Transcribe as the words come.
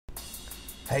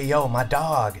Hey yo, my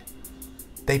dog.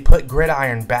 They put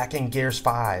Gridiron back in Gears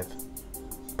 5.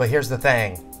 But here's the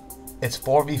thing. It's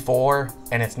 4v4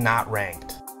 and it's not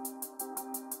ranked.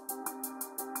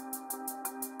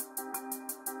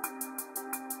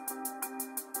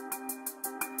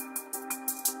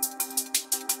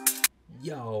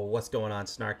 Yo, what's going on,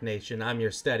 Snark Nation? I'm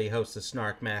your steady host of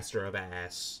Snark, Master of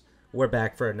Ass. We're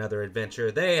back for another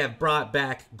adventure. They have brought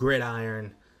back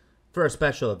Gridiron for a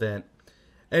special event.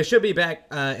 It should be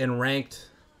back in ranked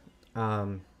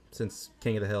since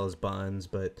King of the Hill is Buns,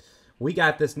 but we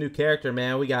got this new character,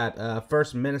 man. We got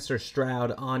First Minister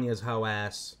Stroud, Anya's hoe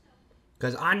ass.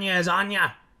 Because Anya is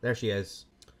Anya! There she is.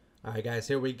 Alright, guys,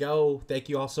 here we go. Thank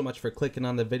you all so much for clicking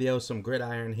on the video. Some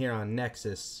Gridiron here on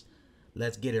Nexus.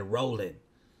 Let's get it rolling.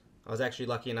 I was actually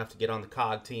lucky enough to get on the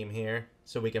COG team here,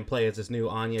 so we can play as this new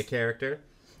Anya character.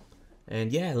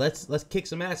 And yeah, let's kick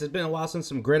some ass. It's been a while since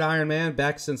some Gridiron, man.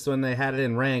 Back since when they had it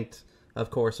in ranked, of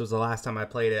course, was the last time I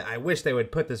played it. I wish they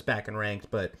would put this back in ranked,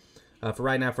 but for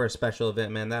right now, for a special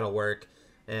event, man, that'll work.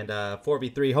 And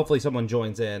 4v3, hopefully someone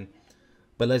joins in.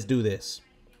 But let's do this.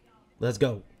 Let's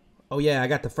go. Oh yeah, I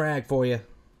got the frag for you.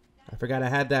 I forgot I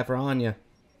had that for Anya.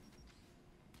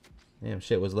 Damn,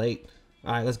 shit was late.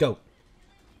 All right, let's go.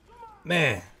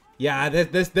 Man, yeah,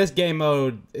 this game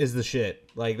mode is the shit.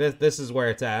 Like this is where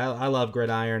it's at. I love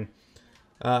Gridiron.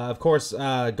 Of course,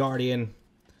 Guardian,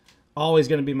 always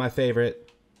gonna be my favorite.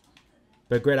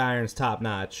 But Gridiron's top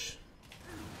notch.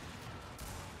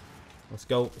 Let's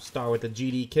go. Start with the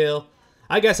GD kill.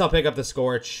 I guess I'll pick up the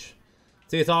Scorch.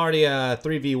 See, it's already a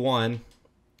 3v1.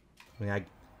 I mean,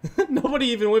 nobody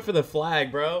even went for the flag,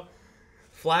 bro.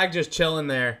 Flag just chilling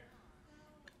there.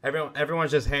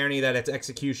 Everyone's just harny that it's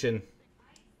execution.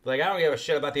 Like, I don't give a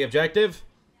shit about the objective.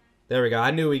 There we go.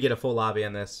 I knew we'd get a full lobby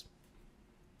in this.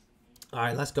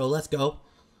 Alright, let's go, let's go.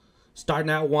 Starting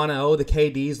out 1-0. The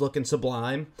KD's looking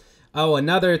sublime. Oh,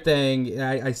 another thing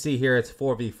I see here, it's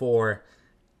 4v4.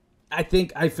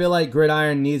 I feel like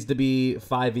Gridiron needs to be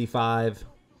 5v5.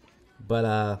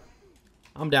 But,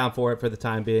 I'm down for it for the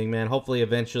time being, man. Hopefully,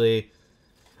 eventually...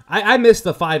 I miss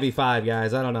the 5v5,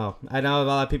 guys. I don't know. I know a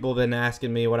lot of people have been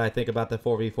asking me what I think about the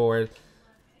 4v4.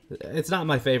 It's not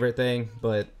my favorite thing,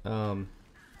 but,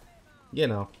 you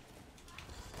know.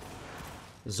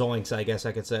 Zoinks, I guess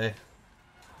I could say.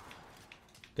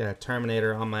 Got a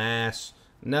Terminator on my ass.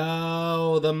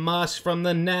 No, the musk from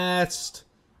the nest.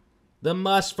 The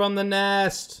musk from the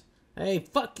nest. Hey,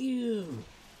 fuck you.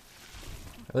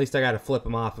 At least I got to flip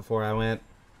him off before I went.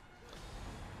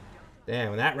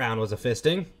 Damn, that round was a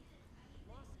fisting.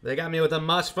 They got me with a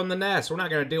musk from the nest. We're not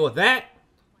going to deal with that.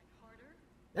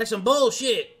 That's some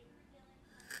bullshit.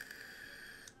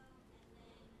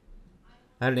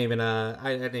 I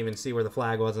didn't even see where the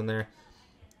flag was in there.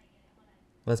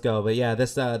 Let's go. But yeah,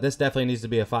 this definitely needs to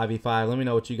be a 5v5. Let me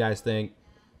know what you guys think.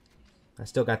 I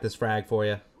still got this frag for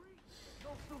you.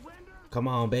 Come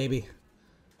on, baby.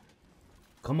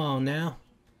 Come on now.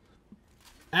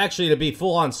 Actually, to be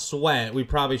full on sweat, we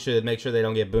probably should make sure they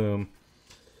don't get boom.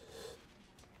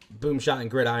 Boom shot and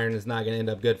Gridiron is not going to end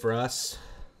up good for us.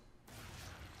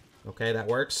 Okay, that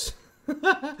works.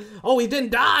 Oh, he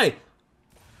didn't die!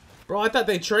 Bro, I thought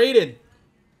they traded.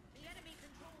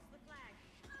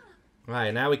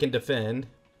 Alright, now we can defend.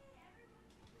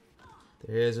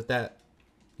 There he is with that.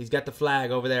 He's got the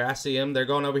flag over there. I see him. They're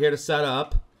going over here to set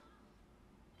up.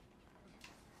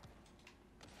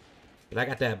 But I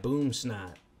got that boom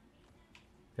snot.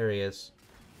 There he is.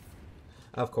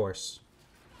 Of course.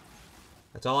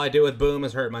 That's all I do with boom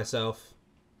is hurt myself.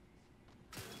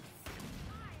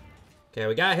 Okay,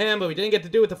 we got him, but we didn't get to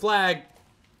do with the flag.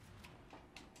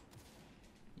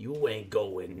 You ain't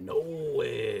going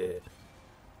nowhere.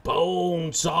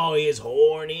 Bonesaw is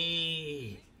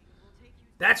horny.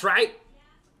 That's right.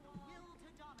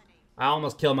 I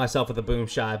almost killed myself with a boom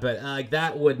shot, but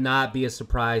that would not be a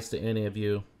surprise to any of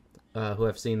you who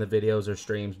have seen the videos or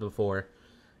streams before.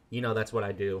 You know that's what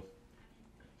I do.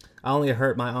 I only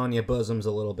hurt my Anya bosoms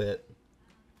a little bit.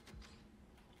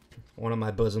 One of my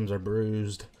bosoms are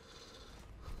bruised.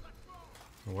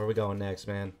 Where are we going next,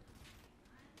 man?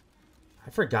 I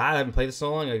forgot. I haven't played this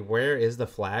so long. Like, where is the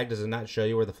flag? Does it not show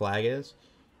you where the flag is?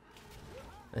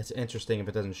 That's interesting if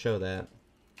it doesn't show that.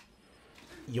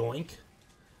 Yoink.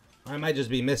 I might just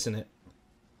be missing it.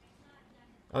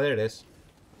 Oh, there it is.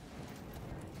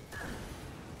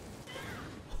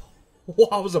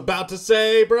 What I was about to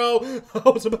say, bro. I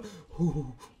was about...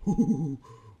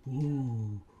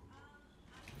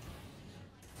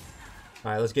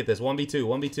 Alright, let's get this. 1v2.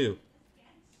 1v2.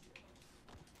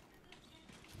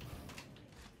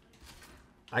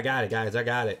 I got it, guys. I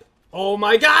got it. Oh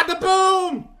my god, the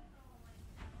boom!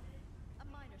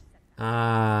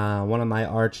 One of my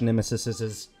arch nemesis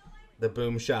is the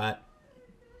boom shot.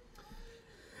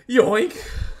 Yoink!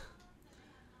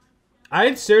 I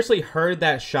had seriously heard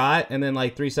that shot, and then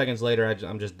like 3 seconds later,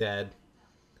 I'm just dead.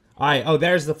 All right. Oh,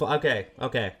 there's the... Okay.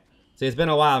 See, it's been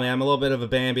a while, man. I'm a little bit of a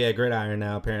Bambi at Gridiron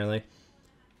now, apparently.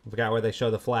 I forgot where they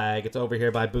show the flag. It's over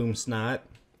here by Boom Snot.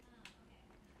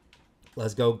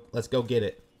 Let's go get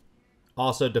it.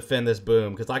 Also defend this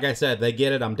boom, because like I said, they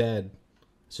get it, I'm dead.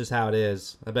 It's just how it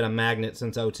is. I've been a magnet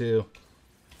since 02.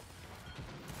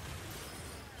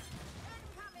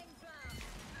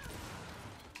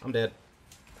 I'm dead.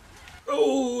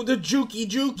 Oh, the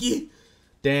jukey.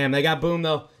 Damn, they got boom,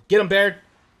 though. Get him, Baird.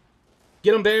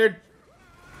 Get him, Baird.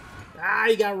 Ah,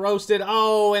 he got roasted.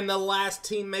 Oh, and the last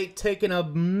teammate taking a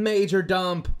major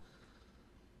dump.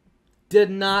 Did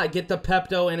not get the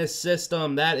Pepto in his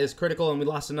system. That is critical, and we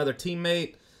lost another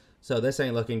teammate. So this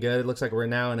ain't looking good. It looks like we're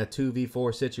now in a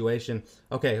 2v4 situation.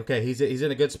 Okay. He's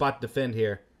in a good spot to defend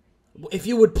here. If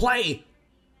you would play.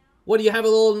 What, do you have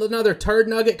another turd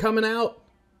nugget coming out?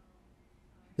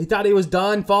 He thought he was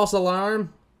done. False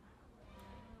alarm.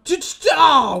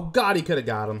 Oh, God, he could have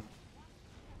got him.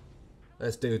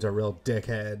 This dude's a real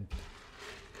dickhead.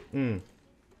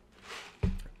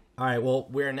 Alright, well,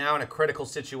 we're now in a critical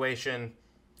situation.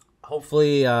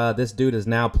 Hopefully, this dude is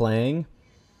now playing.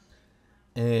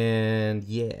 And,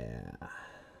 yeah.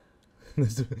 I'll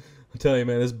tell you,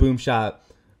 man, this boom shot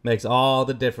makes all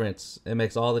the difference. It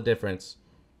makes all the difference.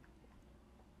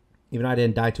 Even though I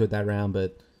didn't die to it that round,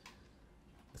 but...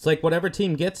 It's like whatever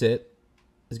team gets it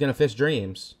is going to fish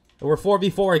dreams. We're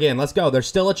 4v4 again. Let's go. There's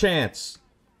still a chance.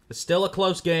 It's still a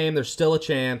close game. There's still a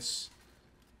chance.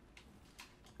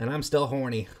 And I'm still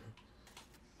horny.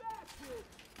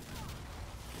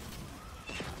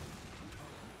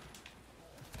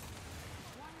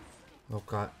 Oh,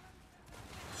 God.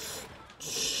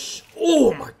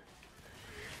 Oh, my.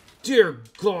 Dear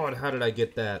God, how did I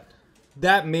get that?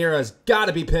 That Mira's got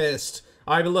to be pissed.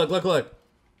 All right, but look.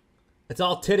 It's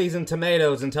all titties and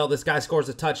tomatoes until this guy scores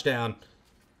a touchdown.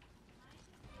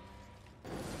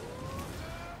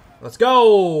 Let's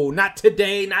go. Not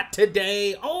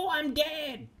today. Oh, I'm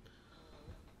dead.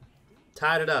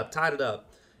 Tied it up.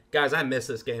 Guys, I miss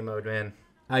this game mode, man.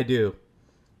 I do.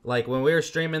 Like, when we were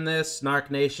streaming this, Snark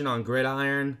Nation on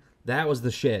Gridiron, that was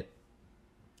the shit.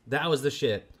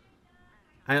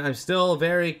 I'm still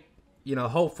very,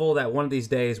 hopeful that one of these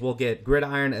days we'll get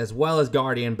Gridiron as well as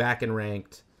Guardian back in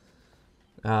ranked.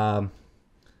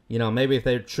 Maybe if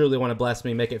they truly want to bless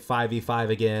me, make it 5v5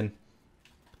 again.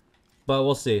 But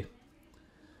we'll see.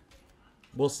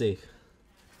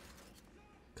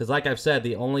 Because like I've said,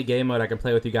 the only game mode I can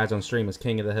play with you guys on stream is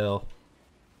King of the Hill.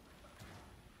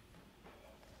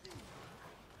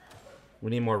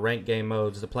 We need more ranked game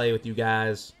modes to play with you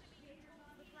guys.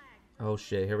 Oh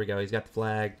shit, here we go. He's got the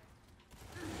flag.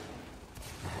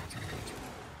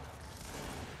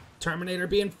 Terminator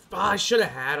being... Oh, I should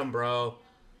have had him, bro.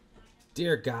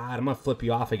 Dear God, I'm going to flip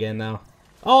you off again now.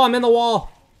 Oh, I'm in the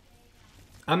wall.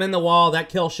 That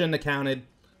kill shouldn't have counted.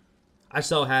 I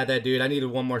so had that, dude. I needed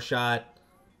one more shot.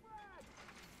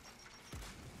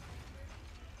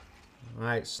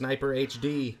 Alright, Sniper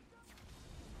HD.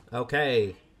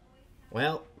 Okay.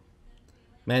 Well.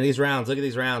 Man, these rounds. Look at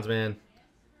these rounds, man.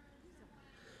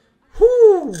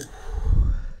 Whew.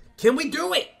 Can we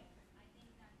do it?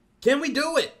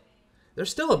 There's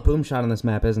still a boom shot on this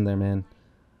map, isn't there, man?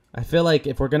 I feel like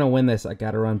if we're going to win this, I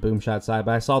got to run boom shot side.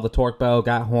 But I saw the torque bow,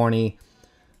 got horny.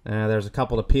 There's a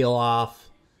couple to peel off.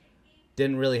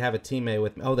 Didn't really have a teammate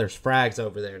with me. Oh, there's frags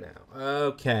over there now.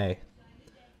 Okay.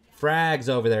 Frags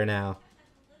over there now.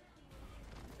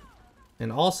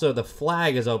 And also the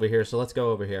flag is over here, so let's go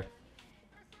over here.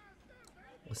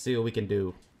 Let's see what we can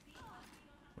do.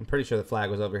 I'm pretty sure the flag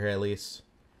was over here at least.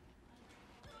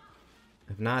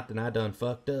 If not, then I done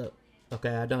fucked up.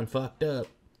 Okay, I done fucked up.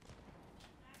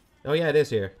 Oh yeah, it is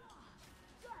here.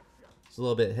 It's a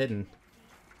little bit hidden.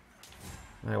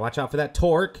 Alright, watch out for that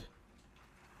torque.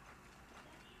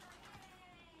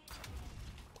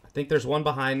 I think there's one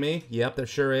behind me. Yep, there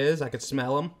sure is. I could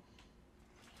smell him.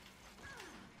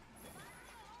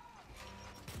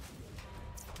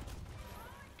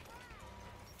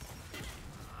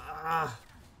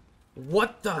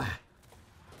 What the...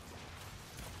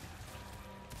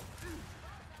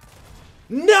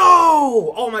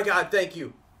 No! Oh my God, thank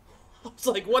you. I was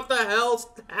like, what the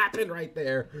hell happened right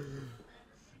there?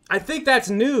 I think that's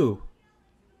new.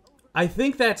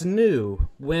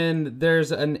 When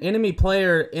there's an enemy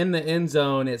player in the end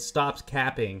zone, it stops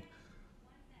capping.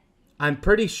 I'm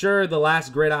pretty sure the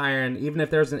last Gridiron, even if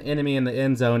there's an enemy in the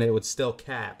end zone, it would still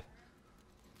cap.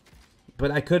 But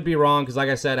I could be wrong, because like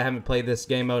I said, I haven't played this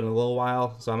game mode in a little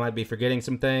while, so I might be forgetting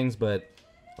some things, but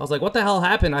I was like, what the hell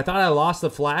happened? I thought I lost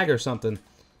the flag or something.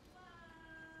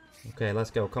 Okay, let's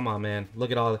go. Come on, man.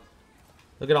 Look at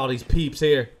all these peeps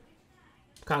here.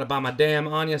 Kind of by my damn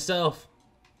on yourself.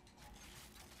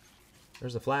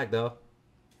 There's the flag, though.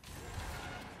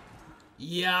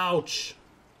 Youch.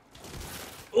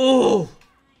 Ooh.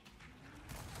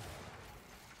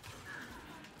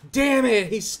 Damn it.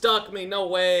 He stuck me. No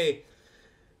way.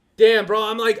 Damn, bro.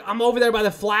 I'm over there by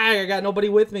the flag. I got nobody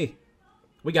with me.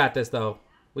 We got this, though.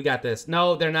 We got this.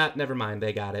 No, they're not. Never mind.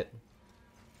 They got it.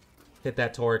 Hit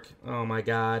that torque. Oh, my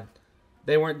God.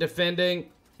 They weren't defending.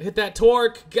 Hit that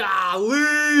torque.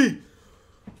 Golly.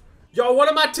 Yo, what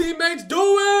are my teammates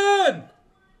doing?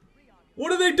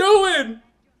 What are they doing?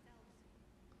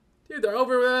 Dude, they're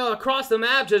over across the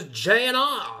map just jaying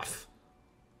off.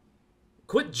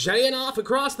 Quit jaying off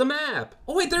across the map.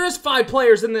 Oh, wait, there is 5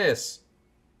 players in this.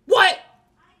 What?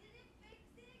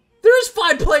 There is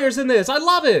 5 players in this. I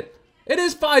love it. It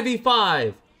is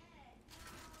 5v5.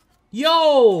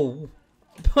 Yo.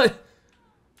 But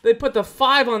they put the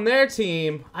 5 on their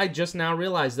team. I just now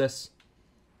realized this.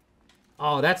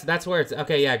 Oh, that's where it's...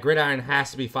 Okay, yeah, Gridiron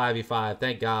has to be 5v5.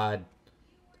 Thank God.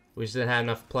 We just didn't have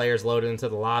enough players loaded into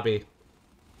the lobby.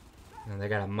 And they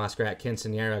got a Muskrat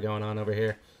Quinceañera going on over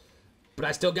here. But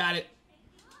I still got it.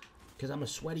 Because I'm a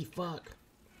sweaty fuck.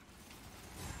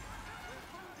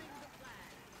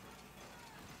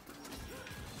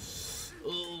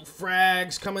 Ooh,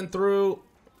 frags coming through.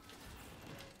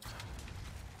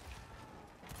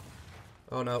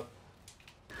 Oh, no.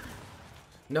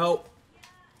 Nope.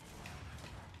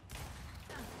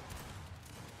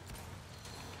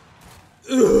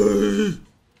 Ugh.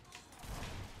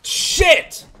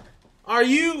 Shit! Are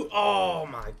you? Oh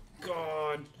my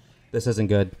God. This isn't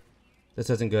good. This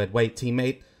isn't good. Wait,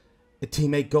 teammate. A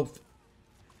teammate go.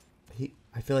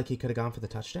 I feel like he could have gone for the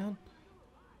touchdown.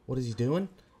 What is he doing?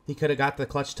 He could have got the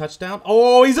clutch touchdown.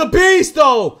 Oh, he's a beast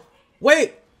though.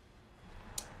 Wait.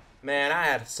 Man, I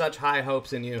had such high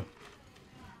hopes in you.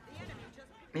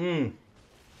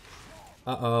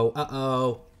 Uh-oh.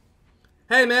 Uh-oh.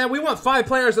 Hey, man, we want 5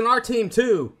 players on our team,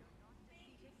 too.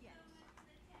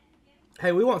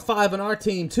 Hey, we want 5 on our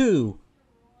team, too.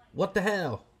 What the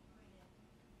hell?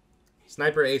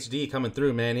 Sniper HD coming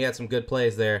through, man. He had some good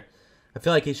plays there. I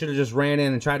feel like he should have just ran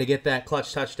in and tried to get that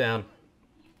clutch touchdown.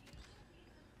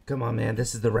 Come on, man.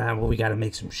 This is the round where we got to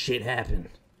make some shit happen.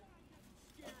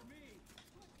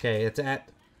 Okay, it's at...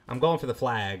 I'm going for the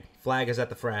flag. Flag is at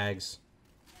the frags.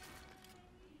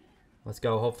 Let's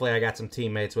go. Hopefully I got some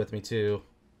teammates with me, too.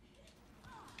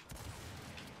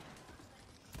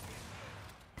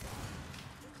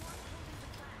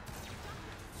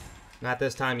 Not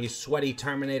this time, you sweaty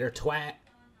Terminator twat.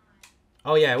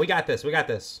 Oh, yeah, we got this. We got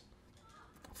this.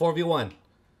 4v1.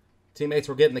 Teammates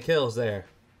were getting the kills there.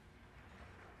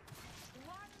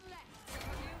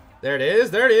 There it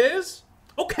is. There it is.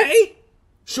 Okay.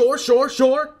 Sure, sure,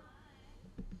 sure.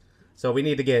 So we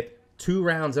need to get 2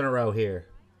 rounds in a row here.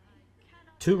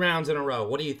 2 rounds in a row.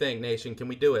 What do you think, Nation? Can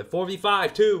we do it?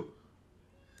 4v5, 2.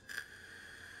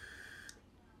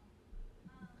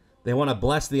 They want to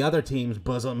bless the other team's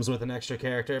bosoms with an extra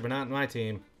character, but not my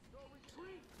team.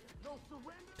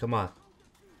 Come on.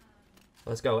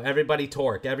 Let's go. Everybody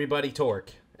torque. Everybody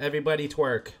torque. Everybody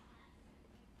twerk.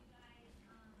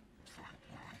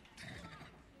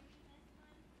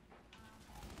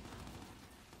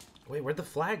 Wait, where'd the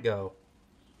flag go?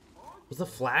 Was the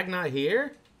flag not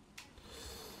here?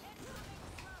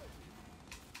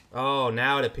 Oh,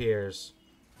 now it appears.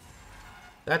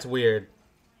 That's weird.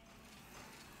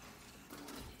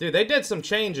 Dude, they did some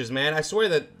changes, man. I swear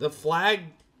that the flag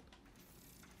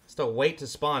has to wait to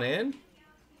spawn in.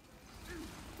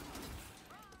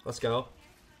 Let's go.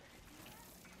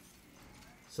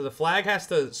 So the flag has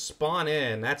to spawn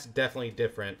in. That's definitely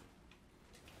different.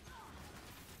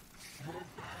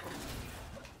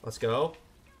 Let's go.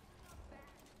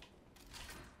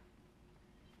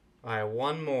 Alright,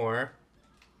 1 more.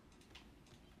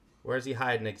 Where's he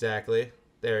hiding exactly?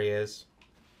 There he is.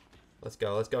 Let's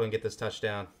go. Let's go and get this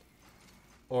touchdown.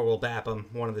 Or we'll bap him.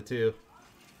 One of the 2.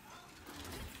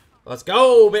 Let's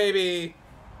go, baby!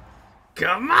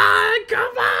 Come on!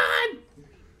 Come on!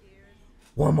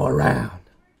 1 more round.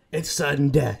 It's sudden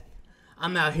death.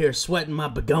 I'm out here sweating my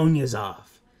begonias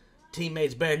off.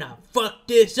 Teammates better not fuck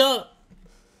this up.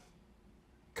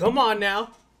 Come on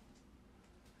now.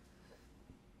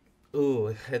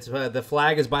 Ooh, it's the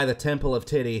flag is by the Temple of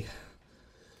Titty.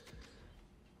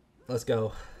 Let's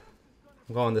go.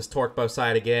 I'm going this torque bow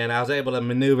side again. I was able to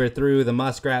maneuver through the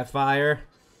muskrat fire.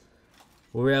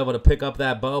 We were able to pick up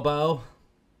that Bobo.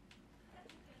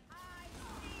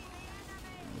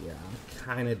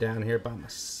 kind of down here by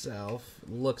myself.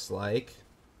 Looks like.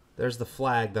 There's the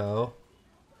flag, though.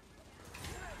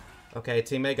 Okay,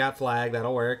 teammate got flagged.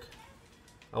 That'll work.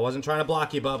 I wasn't trying to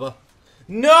block you, Bubba.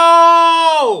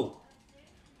 No!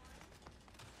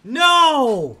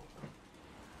 No!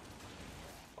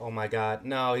 Oh, my God.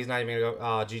 No, he's not even going to go.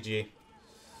 Oh, GG.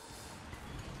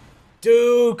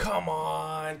 Dude, come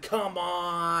on. Come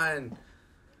on.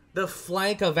 The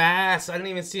flank of ass. I didn't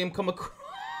even see him come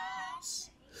across.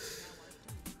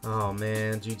 Oh,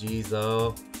 man. GG's,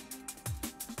 though.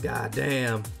 God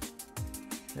damn.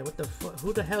 Hey, what the fuck?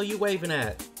 Who the hell you waving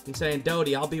at? He's saying,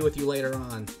 Doty, I'll be with you later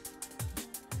on.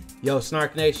 Yo,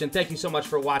 Snark Nation, thank you so much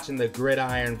for watching the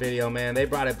Gridiron video, man. They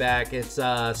brought it back. It's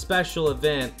a special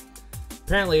event.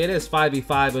 Apparently, it is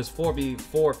 5v5. It was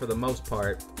 4v4 for the most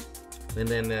part. And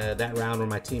then that round where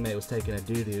my teammate was taking a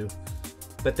doo-doo.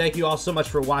 But thank you all so much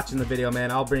for watching the video,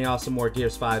 man. I'll bring y'all some more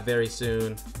Gears 5 very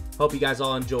soon. Hope you guys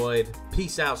all enjoyed.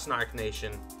 Peace out, Snark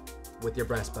Nation. With your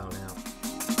breastbone out.